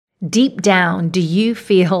Deep down, do you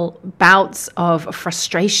feel bouts of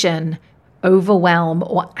frustration, overwhelm,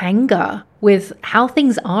 or anger with how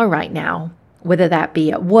things are right now, whether that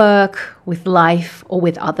be at work, with life, or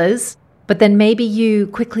with others? But then maybe you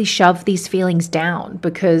quickly shove these feelings down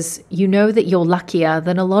because you know that you're luckier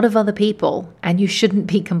than a lot of other people and you shouldn't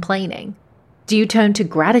be complaining. Do you turn to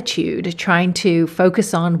gratitude, trying to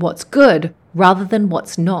focus on what's good rather than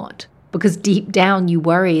what's not? Because deep down you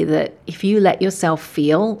worry that if you let yourself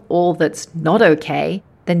feel all that's not okay,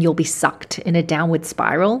 then you'll be sucked in a downward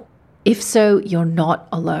spiral. If so, you're not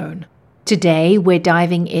alone. Today, we're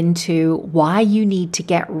diving into why you need to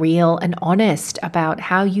get real and honest about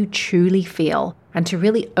how you truly feel and to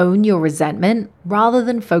really own your resentment rather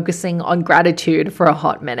than focusing on gratitude for a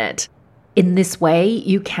hot minute. In this way,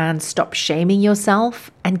 you can stop shaming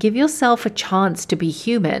yourself and give yourself a chance to be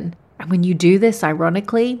human. And when you do this,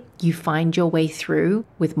 ironically, you find your way through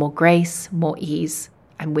with more grace, more ease,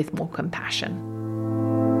 and with more compassion.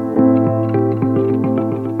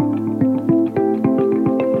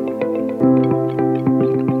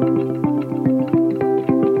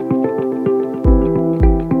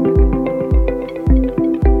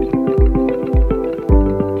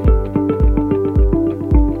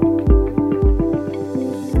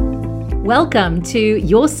 Welcome to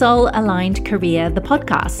Your Soul Aligned Career, the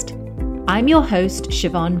podcast. I'm your host,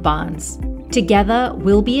 Siobhan Barnes. Together,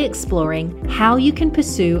 we'll be exploring how you can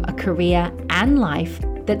pursue a career and life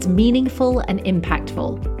that's meaningful and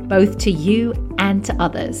impactful, both to you and to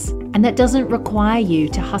others, and that doesn't require you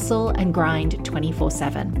to hustle and grind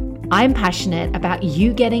 24/7. I'm passionate about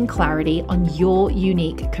you getting clarity on your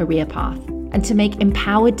unique career path and to make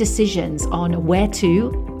empowered decisions on where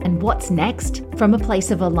to and what's next from a place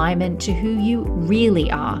of alignment to who you really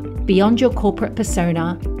are, beyond your corporate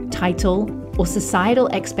persona, title, or societal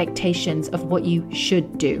expectations of what you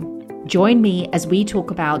should do. Join me as we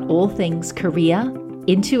talk about all things career,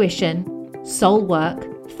 intuition, soul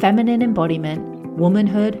work, feminine embodiment,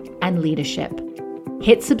 womanhood, and leadership.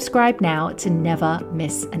 Hit subscribe now to never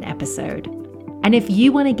miss an episode. And if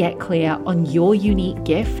you want to get clear on your unique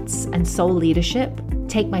gifts and soul leadership,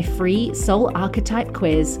 take my free soul archetype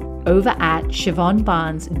quiz over at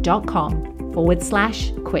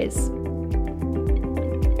siobhanbarnes.com/quiz.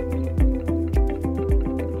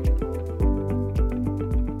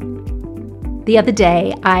 The other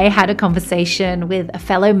day, I had a conversation with a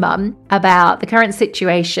fellow mum about the current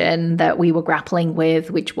situation that we were grappling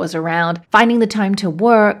with, which was around finding the time to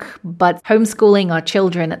work, but homeschooling our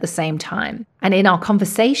children at the same time. And in our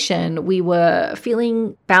conversation, we were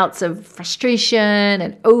feeling bouts of frustration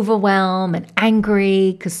and overwhelm and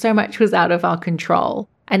angry because so much was out of our control.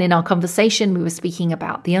 And in our conversation, we were speaking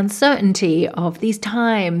about the uncertainty of these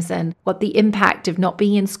times and what the impact of not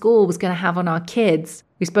being in school was going to have on our kids.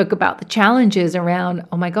 We spoke about the challenges around,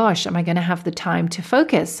 oh my gosh, am I going to have the time to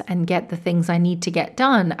focus and get the things I need to get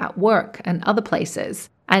done at work and other places?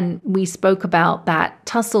 And we spoke about that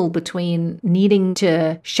tussle between needing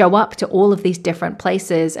to show up to all of these different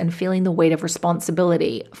places and feeling the weight of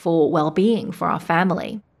responsibility for well-being for our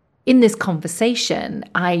family. In this conversation,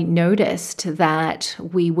 I noticed that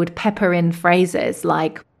we would pepper in phrases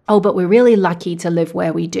like, oh, but we're really lucky to live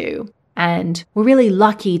where we do. And we're really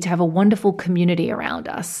lucky to have a wonderful community around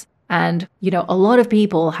us. And, a lot of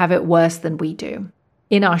people have it worse than we do.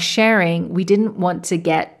 In our sharing, we didn't want to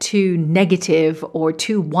get too negative or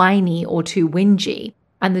too whiny or too whingy.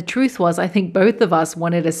 And the truth was, I think both of us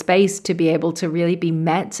wanted a space to be able to really be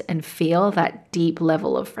met and feel that deep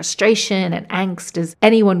level of frustration and angst as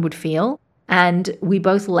anyone would feel. And we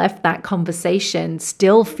both left that conversation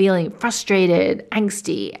still feeling frustrated,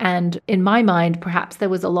 angsty, and in my mind, perhaps there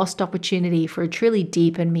was a lost opportunity for a truly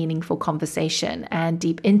deep and meaningful conversation and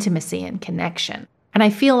deep intimacy and connection. And I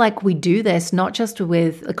feel like we do this not just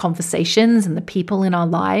with the conversations and the people in our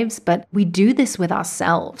lives, but we do this with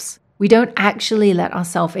ourselves. We don't actually let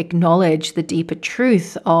ourselves acknowledge the deeper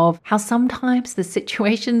truth of how sometimes the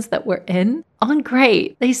situations that we're in aren't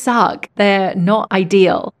great. They suck. They're not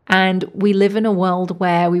ideal. And we live in a world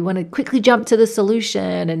where we want to quickly jump to the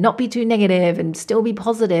solution and not be too negative and still be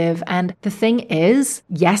positive. And the thing is,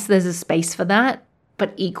 yes, there's a space for that,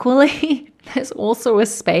 but equally, there's also a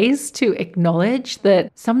space to acknowledge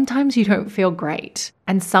that sometimes you don't feel great.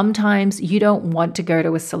 And sometimes you don't want to go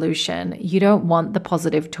to a solution. You don't want the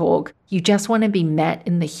positive talk. You just want to be met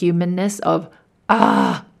in the humanness of,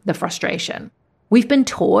 the frustration. We've been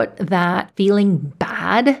taught that feeling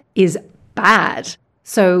bad is bad.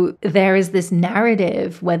 So there is this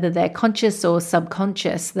narrative, whether they're conscious or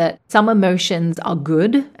subconscious, that some emotions are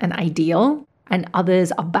good and ideal and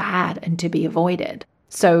others are bad and to be avoided.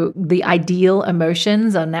 So the ideal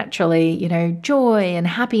emotions are naturally, joy and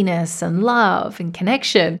happiness and love and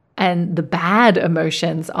connection. And the bad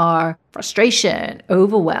emotions are frustration,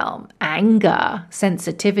 overwhelm, anger,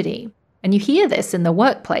 sensitivity. And you hear this in the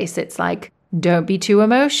workplace. It's like, don't be too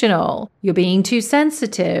emotional. You're being too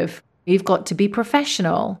sensitive. You've got to be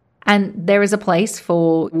professional. And there is a place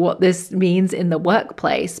for what this means in the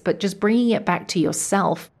workplace, but just bringing it back to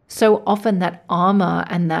yourself. So often that armor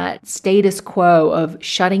and that status quo of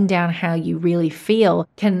shutting down how you really feel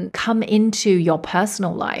can come into your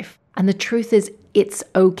personal life. And the truth is, it's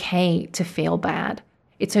okay to feel bad.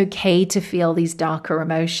 It's okay to feel these darker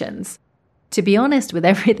emotions. To be honest, with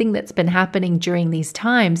everything that's been happening during these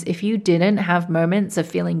times, if you didn't have moments of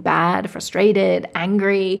feeling bad, frustrated,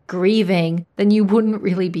 angry, grieving, then you wouldn't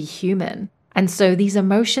really be human. And so these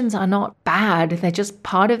emotions are not bad. They're just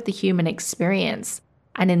part of the human experience.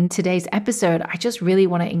 And in today's episode, I just really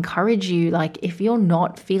want to encourage you, if you're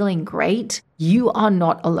not feeling great, you are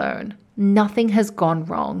not alone. Nothing has gone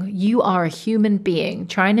wrong. You are a human being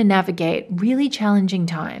trying to navigate really challenging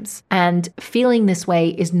times. And feeling this way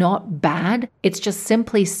is not bad. It's just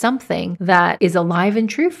simply something that is alive and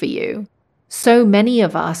true for you. So many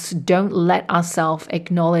of us don't let ourselves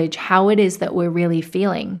acknowledge how it is that we're really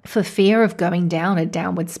feeling for fear of going down a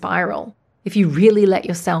downward spiral. If you really let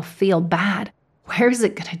yourself feel bad, where is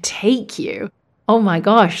it going to take you? Oh my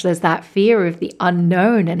gosh, there's that fear of the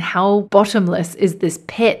unknown and how bottomless is this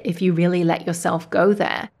pit if you really let yourself go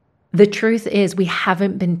there. The truth is we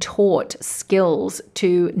haven't been taught skills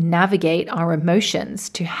to navigate our emotions,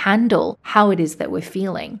 to handle how it is that we're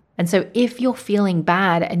feeling. And so if you're feeling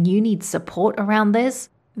bad and you need support around this,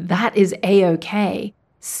 that is a-okay.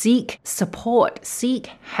 Seek support, seek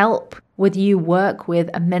help. Whether you work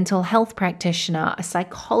with a mental health practitioner, a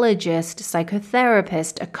psychologist, a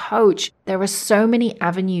psychotherapist, a coach, there are so many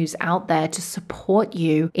avenues out there to support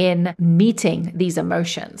you in meeting these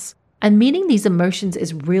emotions. And meeting these emotions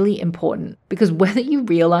is really important because whether you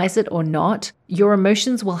realize it or not, your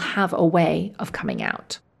emotions will have a way of coming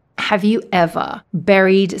out. Have you ever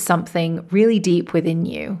buried something really deep within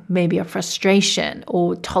you, maybe a frustration,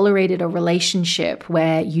 or tolerated a relationship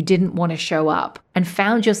where you didn't want to show up and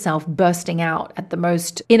found yourself bursting out at the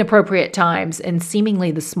most inappropriate times and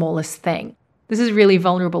seemingly the smallest thing? This is really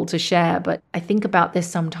vulnerable to share, but I think about this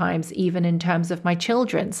sometimes even in terms of my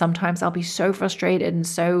children. Sometimes I'll be so frustrated and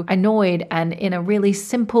so annoyed, and in a really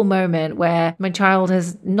simple moment where my child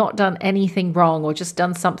has not done anything wrong or just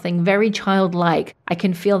done something very childlike, I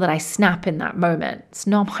can feel that I snap in that moment. It's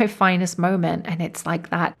not my finest moment, and it's like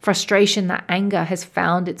that frustration, that anger has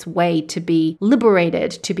found its way to be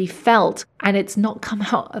liberated, to be felt, and it's not come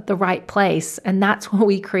out at the right place. And that's where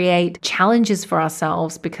we create challenges for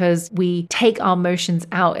ourselves because we take our emotions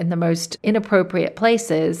out in the most inappropriate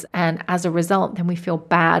places. And as a result, then we feel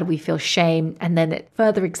bad, we feel shame, and then it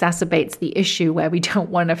further exacerbates the issue where we don't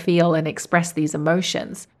want to feel and express these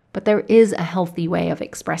emotions. But there is a healthy way of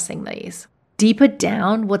expressing these. Deeper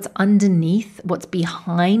down, what's underneath, what's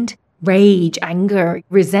behind rage, anger,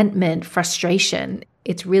 resentment, frustration,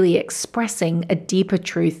 it's really expressing a deeper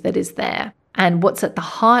truth that is there. And what's at the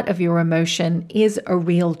heart of your emotion is a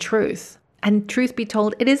real truth. And truth be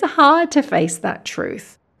told, it is hard to face that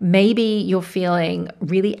truth. Maybe you're feeling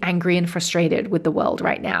really angry and frustrated with the world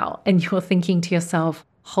right now, and you're thinking to yourself,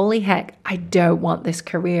 holy heck, I don't want this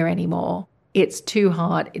career anymore. It's too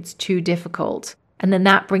hard. It's too difficult. And then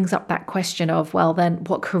that brings up that question of, well, then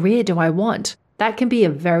what career do I want? That can be a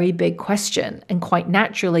very big question. And quite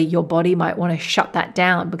naturally, your body might want to shut that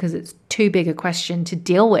down because it's too big a question to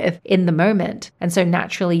deal with in the moment. And so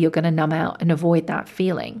naturally, you're going to numb out and avoid that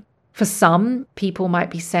feeling. For some, people might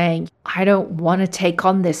be saying, I don't want to take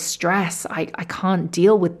on this stress. I can't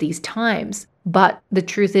deal with these times. But the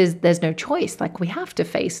truth is there's no choice. We have to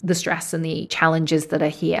face the stress and the challenges that are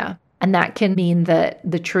here. And that can mean that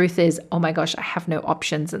the truth is, oh my gosh, I have no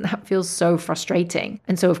options. And that feels so frustrating.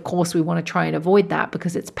 And so, of course, we want to try and avoid that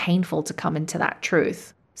because it's painful to come into that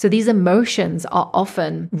truth. So these emotions are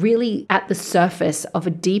often really at the surface of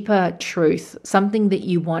a deeper truth, something that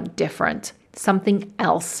you want different, something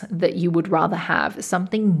else that you would rather have,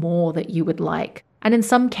 something more that you would like. And in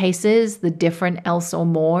some cases, the different else or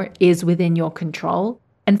more is within your control.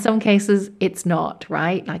 In some cases, it's not,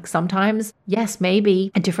 right? Sometimes, yes,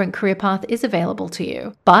 maybe a different career path is available to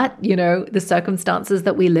you. But, the circumstances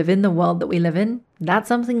that we live in, the world that we live in, that's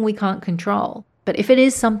something we can't control. But if it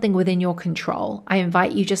is something within your control, I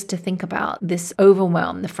invite you just to think about this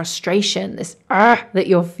overwhelm, the frustration, this that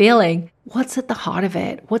you're feeling. What's at the heart of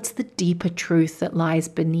it? What's the deeper truth that lies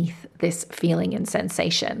beneath this feeling and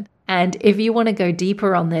sensation? And if you want to go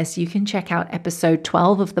deeper on this, you can check out episode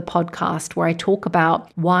 12 of the podcast where I talk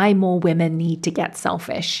about why more women need to get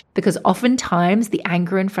selfish. Because oftentimes the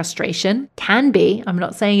anger and frustration can be, I'm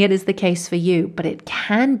not saying it is the case for you, but it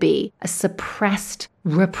can be a suppressed,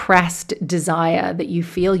 repressed desire that you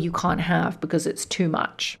feel you can't have because it's too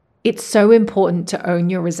much. It's so important to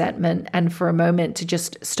own your resentment and for a moment to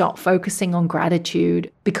just stop focusing on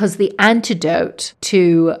gratitude, because the antidote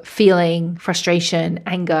to feeling frustration,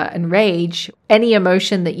 anger, and rage, any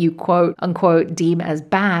emotion that you quote unquote deem as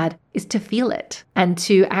bad, is to feel it and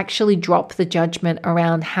to actually drop the judgment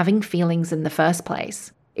around having feelings in the first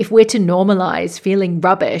place. If we're to normalize feeling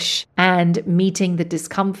rubbish and meeting the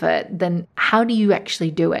discomfort, then how do you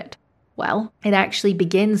actually do it? Well, it actually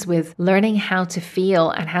begins with learning how to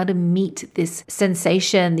feel and how to meet this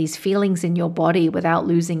sensation, these feelings in your body without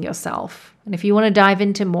losing yourself. And if you want to dive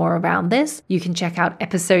into more around this, you can check out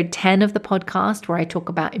episode 10 of the podcast where I talk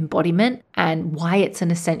about embodiment and why it's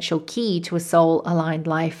an essential key to a soul-aligned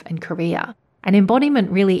life and career. And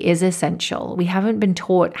embodiment really is essential. We haven't been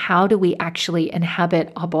taught how do we actually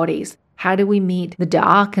inhabit our bodies. How do we meet the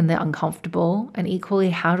dark and the uncomfortable? And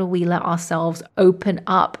equally, how do we let ourselves open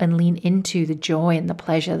up and lean into the joy and the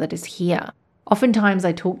pleasure that is here? Oftentimes,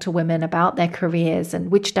 I talk to women about their careers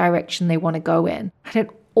and which direction they want to go in. And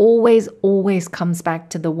it always comes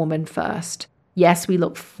back to the woman first. Yes, we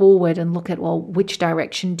look forward and look at, well, which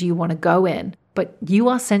direction do you want to go in? But you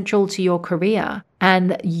are central to your career,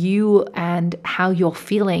 and you and how you're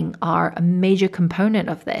feeling are a major component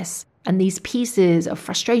of this. And these pieces of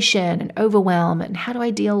frustration and overwhelm and how do I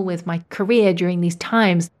deal with my career during these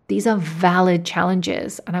times, these are valid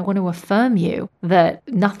challenges. And I want to affirm you that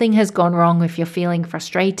nothing has gone wrong if you're feeling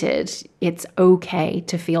frustrated. It's okay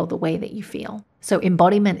to feel the way that you feel. So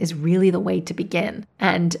embodiment is really the way to begin.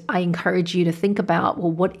 And I encourage you to think about,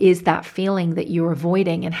 well, what is that feeling that you're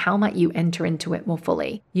avoiding and how might you enter into it more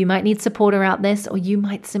fully? You might need support around this, or you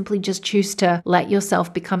might simply just choose to let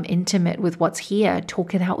yourself become intimate with what's here.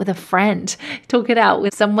 Talk it out with a friend, talk it out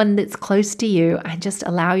with someone that's close to you, and just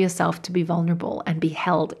allow yourself to be vulnerable and be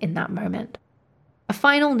held in that moment. A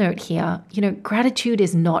final note here, gratitude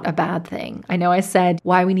is not a bad thing. I know I said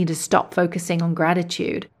why we need to stop focusing on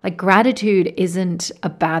gratitude. Like, gratitude isn't a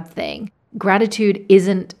bad thing. Gratitude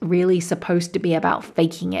isn't really supposed to be about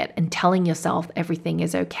faking it and telling yourself everything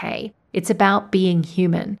is okay. It's about being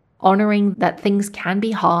human, honoring that things can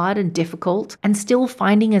be hard and difficult, and still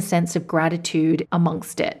finding a sense of gratitude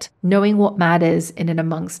amongst it, knowing what matters in and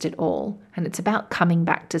amongst it all. And it's about coming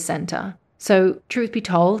back to center. So truth be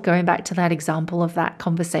told, going back to that example of that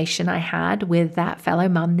conversation I had with that fellow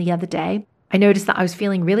mum the other day, I noticed that I was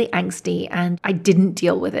feeling really angsty and I didn't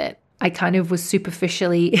deal with it. I kind of was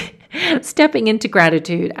superficially stepping into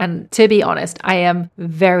gratitude. And to be honest, I am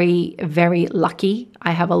very, very lucky. I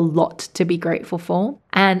have a lot to be grateful for.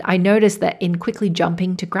 And I noticed that in quickly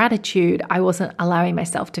jumping to gratitude, I wasn't allowing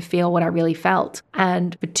myself to feel what I really felt.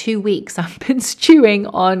 And for 2 weeks, I've been stewing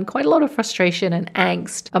on quite a lot of frustration and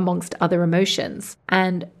angst amongst other emotions.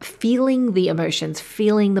 And feeling the emotions,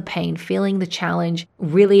 feeling the pain, feeling the challenge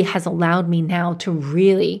really has allowed me now to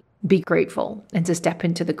really be grateful and to step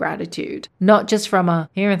into the gratitude, not just from a,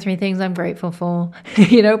 here are 3 things I'm grateful for,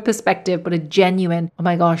 perspective, but a genuine, oh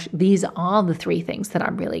my gosh, these are the 3 things that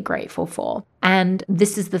I'm really grateful for. And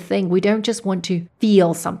this is the thing, we don't just want to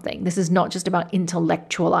feel something. This is not just about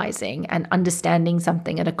intellectualizing and understanding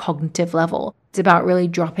something at a cognitive level. It's about really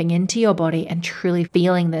dropping into your body and truly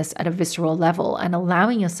feeling this at a visceral level and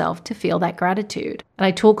allowing yourself to feel that gratitude. And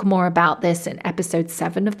I talk more about this in episode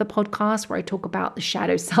 7 of the podcast, where I talk about the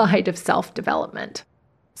shadow side of self-development.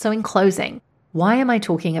 So in closing, why am I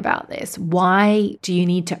talking about this? Why do you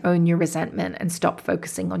need to own your resentment and stop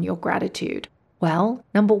focusing on your gratitude? Well,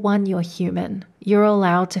 number 1, you're human. You're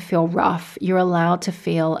allowed to feel rough. You're allowed to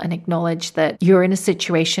feel and acknowledge that you're in a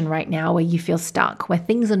situation right now where you feel stuck, where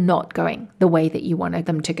things are not going the way that you wanted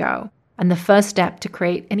them to go. And the first step to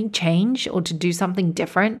create any change or to do something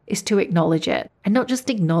different is to acknowledge it. And not just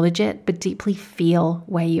acknowledge it, but deeply feel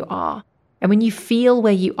where you are. And when you feel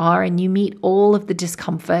where you are and you meet all of the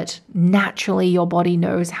discomfort, naturally your body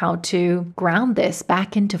knows how to ground this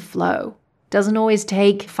back into flow. Doesn't always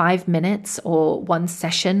take 5 minutes or 1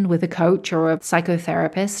 session with a coach or a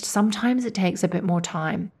psychotherapist. Sometimes it takes a bit more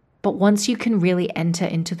time. But once you can really enter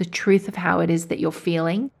into the truth of how it is that you're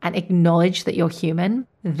feeling and acknowledge that you're human,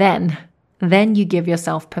 then you give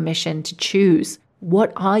yourself permission to choose.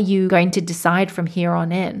 What are you going to decide from here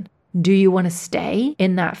on in? Do you want to stay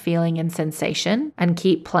in that feeling and sensation and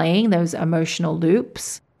keep playing those emotional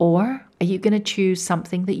loops? Or Are you going to choose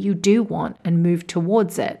something that you do want and move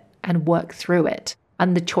towards it and work through it?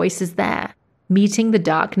 And the choice is there. Meeting the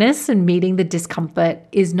darkness and meeting the discomfort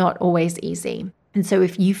is not always easy. And so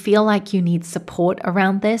if you feel like you need support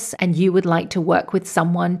around this and you would like to work with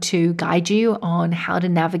someone to guide you on how to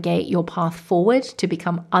navigate your path forward to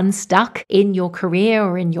become unstuck in your career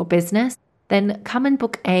or in your business, then come and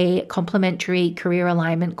book a complimentary career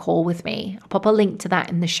alignment call with me. I'll pop a link to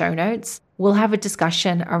that in the show notes. We'll have a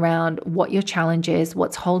discussion around what your challenge is,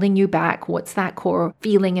 what's holding you back, what's that core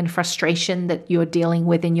feeling and frustration that you're dealing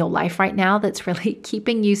with in your life right now that's really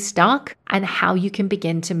keeping you stuck, and how you can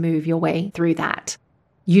begin to move your way through that.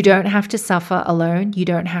 You don't have to suffer alone. You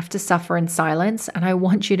don't have to suffer in silence. And I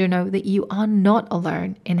want you to know that you are not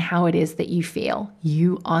alone in how it is that you feel.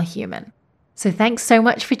 You are human. So thanks so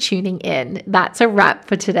much for tuning in. That's a wrap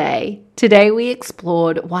for today. Today we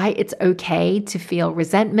explored why it's okay to feel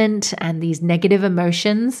resentment and these negative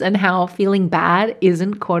emotions and how feeling bad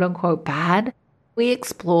isn't quote unquote bad. We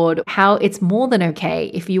explored how it's more than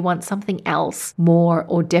okay if you want something else, more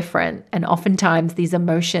or different. And oftentimes these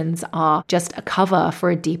emotions are just a cover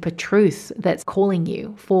for a deeper truth that's calling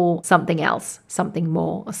you for something else, something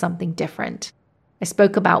more, or something different. I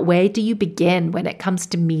spoke about where do you begin when it comes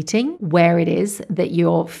to meeting where it is that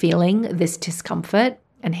you're feeling this discomfort.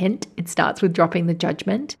 And hint, it starts with dropping the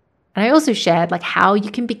judgment. And I also shared how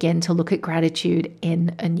you can begin to look at gratitude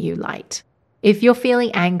in a new light. If you're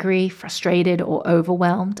feeling angry, frustrated, or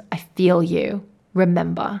overwhelmed, I feel you.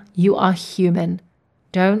 Remember, you are human.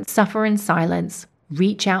 Don't suffer in silence.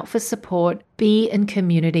 Reach out for support. Be in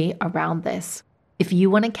community around this. If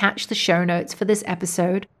you want to catch the show notes for this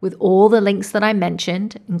episode with all the links that I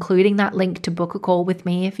mentioned, including that link to book a call with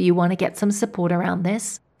me if you want to get some support around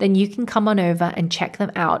this, then you can come on over and check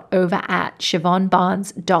them out over at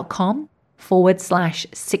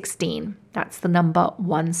siobhanbarnes.com/16. That's the number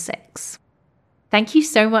 16. Thank you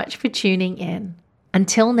so much for tuning in.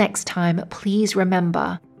 Until next time, please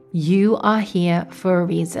remember, you are here for a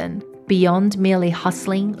reason, beyond merely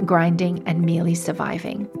hustling, grinding, and merely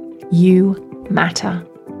surviving. You matter.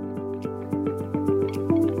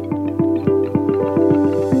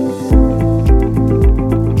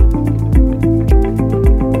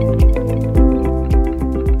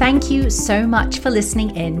 Thank you so much for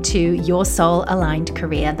listening in to Your Soul Aligned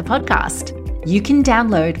Career, the podcast. You can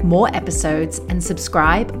download more episodes and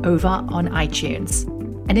subscribe over on iTunes.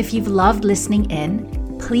 And if you've loved listening in,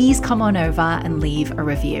 please come on over and leave a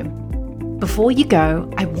review. Before you go,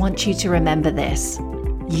 I want you to remember this.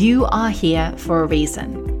 You are here for a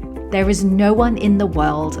reason. There is no one in the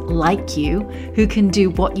world like you who can do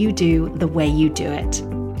what you do the way you do it.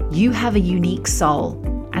 You have a unique soul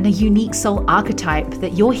and a unique soul archetype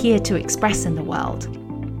that you're here to express in the world.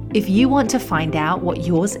 If you want to find out what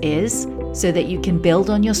yours is so that you can build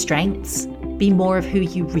on your strengths, be more of who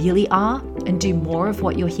you really are, and do more of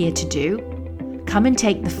what you're here to do, come and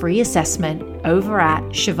take the free assessment over at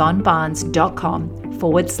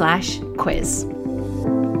siobhanbarnes.com/quiz.